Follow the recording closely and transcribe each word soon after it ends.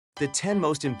The 10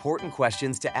 most important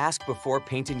questions to ask before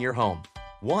painting your home.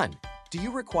 1. Do you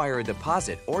require a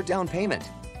deposit or down payment?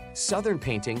 Southern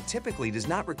Painting typically does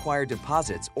not require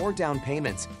deposits or down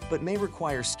payments, but may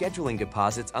require scheduling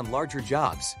deposits on larger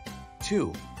jobs.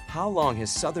 2. How long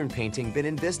has Southern Painting been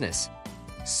in business?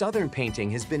 Southern Painting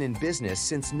has been in business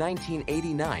since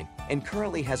 1989 and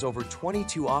currently has over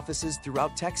 22 offices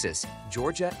throughout Texas,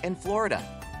 Georgia, and Florida.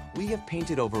 We have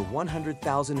painted over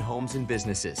 100,000 homes and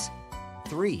businesses.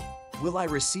 3. Will I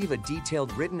receive a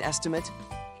detailed written estimate?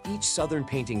 Each Southern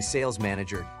Painting sales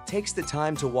manager takes the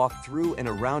time to walk through and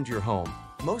around your home,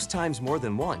 most times more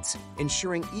than once,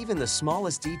 ensuring even the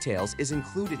smallest details is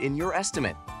included in your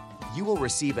estimate. You will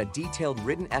receive a detailed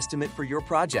written estimate for your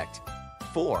project.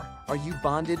 4. Are you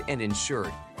bonded and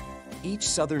insured? Each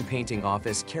Southern Painting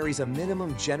office carries a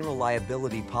minimum general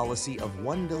liability policy of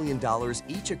 $1 million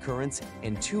each occurrence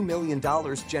and $2 million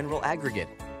general aggregate.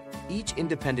 Each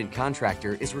independent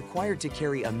contractor is required to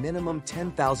carry a minimum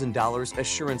 $10,000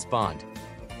 assurance bond.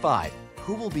 5.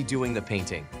 Who will be doing the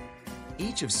painting?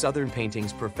 Each of Southern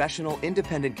Painting's professional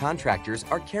independent contractors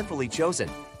are carefully chosen.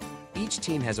 Each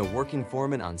team has a working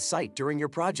foreman on site during your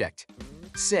project.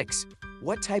 6.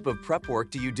 What type of prep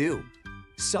work do you do?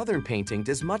 Southern Painting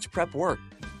does much prep work.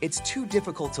 It's too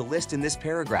difficult to list in this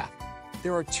paragraph.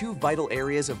 There are 2 vital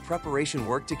areas of preparation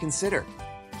work to consider.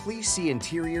 Please see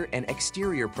interior and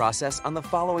exterior process on the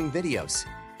following videos.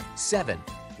 7.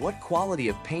 What quality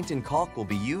of paint and caulk will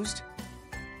be used?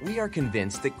 We are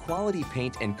convinced that quality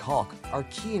paint and caulk are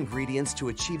key ingredients to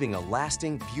achieving a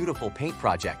lasting, beautiful paint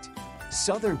project.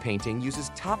 Southern Painting uses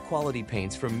top quality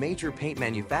paints from major paint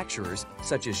manufacturers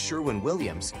such as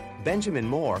Sherwin-Williams, Benjamin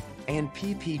Moore, and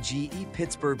PPGE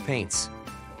Pittsburgh Paints.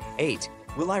 8.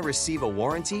 Will I receive a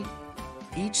warranty?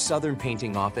 Each Southern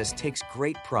Painting office takes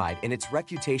great pride in its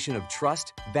reputation of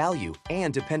trust, value,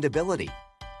 and dependability.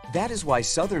 That is why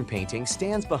Southern Painting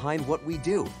stands behind what we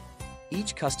do.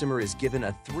 Each customer is given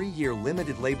a 3-year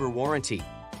limited labor warranty.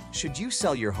 Should you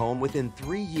sell your home within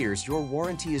 3 years, your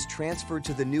warranty is transferred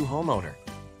to the new homeowner.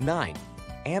 9.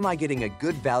 Am I getting a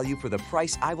good value for the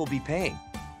price I will be paying?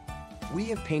 We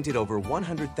have painted over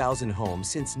 100,000 homes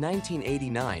since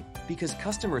 1989 because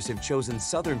customers have chosen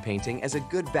Southern Painting as a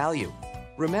good value.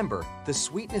 Remember, the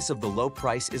sweetness of the low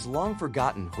price is long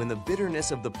forgotten when the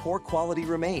bitterness of the poor quality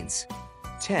remains.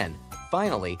 10.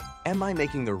 Finally, am I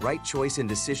making the right choice and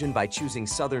decision by choosing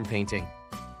Southern Painting?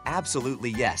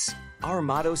 Absolutely yes. Our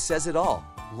motto says it all.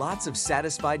 Lots of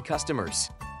satisfied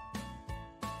customers.